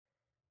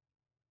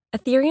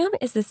Ethereum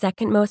is the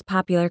second most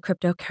popular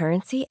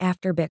cryptocurrency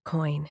after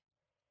Bitcoin.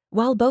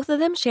 While both of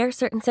them share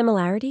certain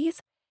similarities,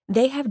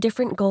 they have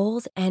different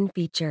goals and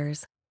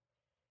features.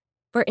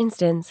 For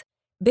instance,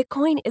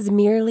 Bitcoin is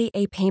merely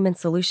a payment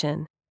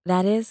solution,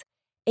 that is,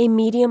 a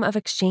medium of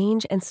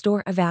exchange and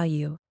store of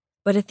value,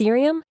 but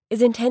Ethereum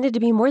is intended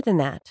to be more than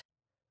that.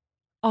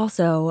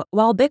 Also,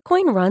 while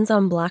Bitcoin runs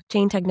on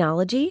blockchain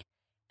technology,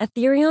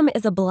 Ethereum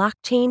is a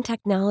blockchain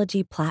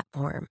technology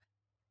platform.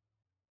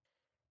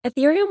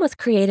 Ethereum was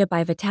created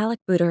by Vitalik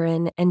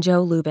Buterin and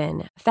Joe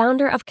Lubin,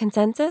 founder of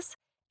ConsenSys,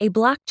 a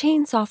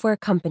blockchain software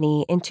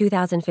company, in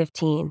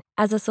 2015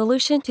 as a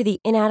solution to the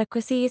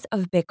inadequacies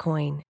of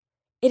Bitcoin.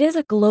 It is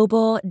a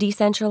global,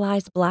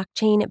 decentralized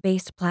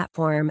blockchain-based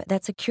platform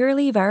that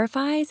securely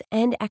verifies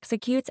and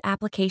executes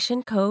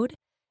application code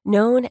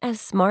known as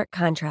smart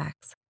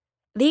contracts.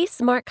 These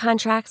smart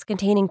contracts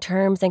containing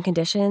terms and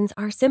conditions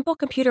are simple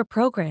computer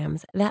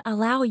programs that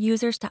allow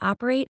users to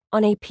operate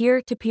on a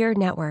peer-to-peer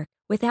network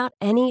without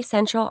any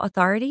central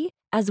authority,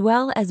 as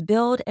well as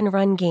build and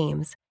run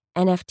games,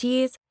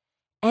 NFTs,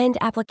 and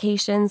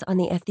applications on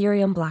the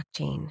Ethereum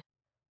blockchain.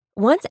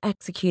 Once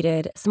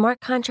executed,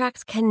 smart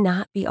contracts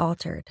cannot be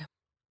altered.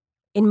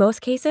 In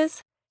most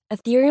cases,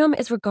 Ethereum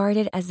is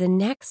regarded as the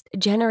next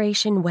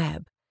generation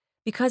web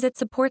because it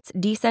supports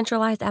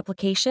decentralized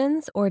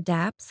applications, or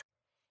dApps,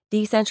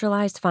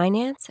 decentralized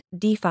finance,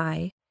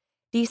 DeFi,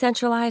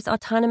 decentralized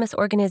autonomous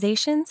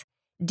organizations,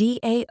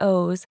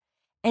 DAOs,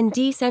 and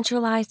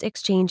decentralized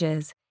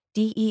exchanges,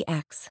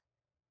 DEX.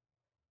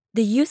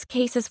 The use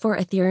cases for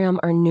Ethereum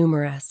are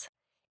numerous.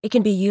 It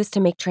can be used to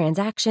make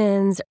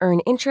transactions,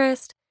 earn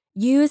interest,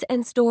 use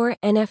and store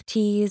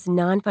NFTs,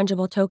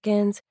 non-fungible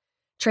tokens,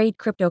 trade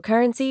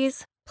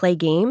cryptocurrencies, play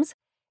games,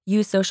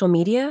 use social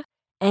media,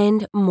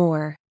 and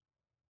more.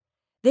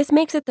 This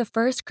makes it the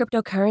first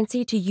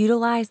cryptocurrency to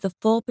utilize the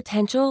full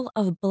potential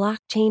of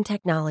blockchain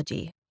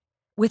technology.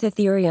 With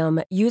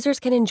Ethereum, users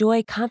can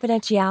enjoy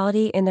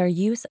confidentiality in their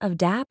use of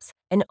dApps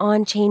and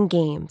on-chain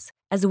games,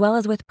 as well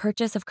as with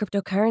purchase of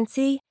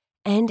cryptocurrency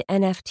and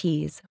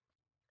NFTs.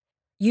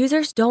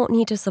 Users don't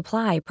need to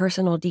supply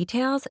personal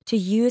details to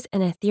use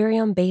an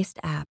Ethereum-based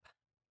app.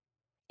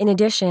 In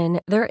addition,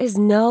 there is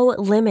no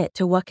limit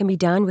to what can be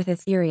done with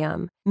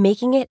Ethereum,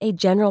 making it a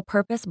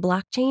general-purpose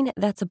blockchain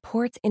that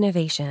supports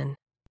innovation.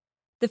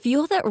 The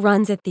fuel that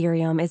runs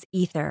Ethereum is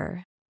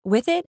Ether.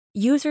 With it,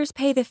 users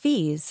pay the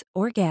fees,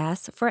 or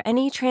gas, for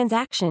any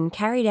transaction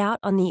carried out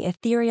on the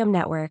Ethereum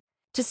network.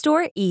 To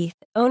store ETH,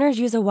 owners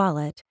use a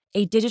wallet,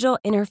 a digital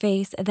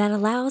interface that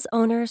allows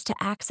owners to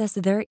access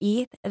their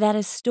ETH that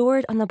is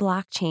stored on the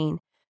blockchain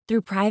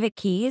through private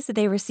keys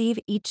they receive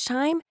each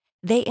time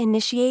they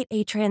initiate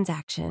a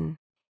transaction.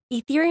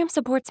 Ethereum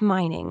supports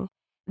mining,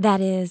 that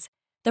is,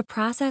 the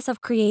process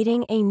of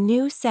creating a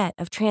new set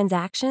of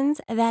transactions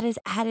that is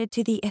added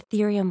to the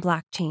Ethereum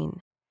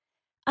blockchain.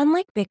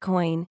 Unlike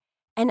Bitcoin,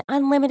 an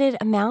unlimited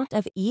amount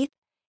of ETH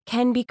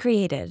can be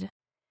created.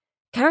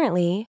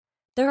 Currently,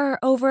 there are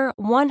over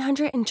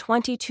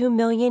 122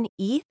 million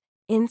ETH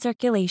in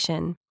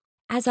circulation.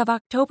 As of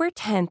October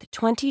 10,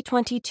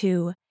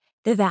 2022,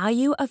 the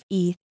value of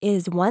ETH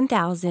is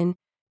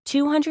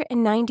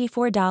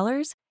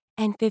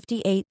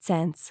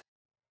 $1,294.58.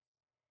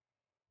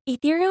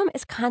 Ethereum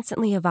is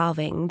constantly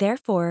evolving,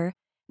 therefore,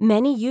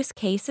 many use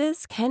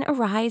cases can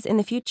arise in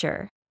the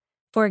future.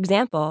 For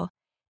example,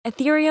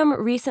 Ethereum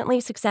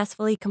recently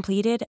successfully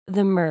completed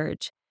the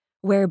merge,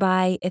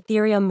 whereby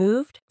Ethereum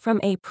moved from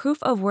a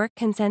proof-of-work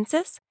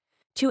consensus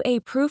to a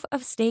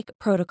proof-of-stake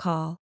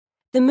protocol.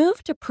 The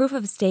move to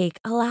proof-of-stake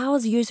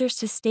allows users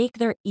to stake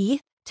their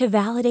ETH to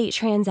validate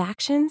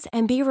transactions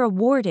and be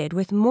rewarded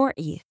with more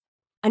ETH.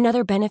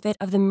 Another benefit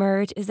of the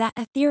merge is that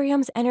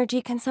Ethereum's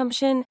energy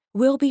consumption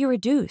will be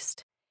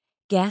reduced,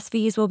 gas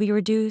fees will be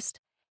reduced,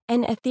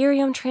 and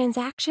Ethereum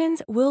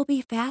transactions will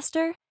be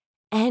faster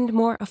and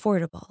more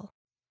affordable.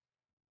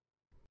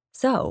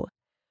 So,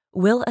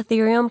 will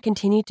Ethereum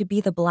continue to be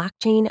the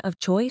blockchain of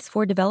choice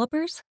for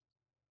developers?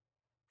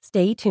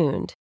 Stay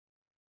tuned.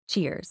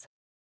 Cheers.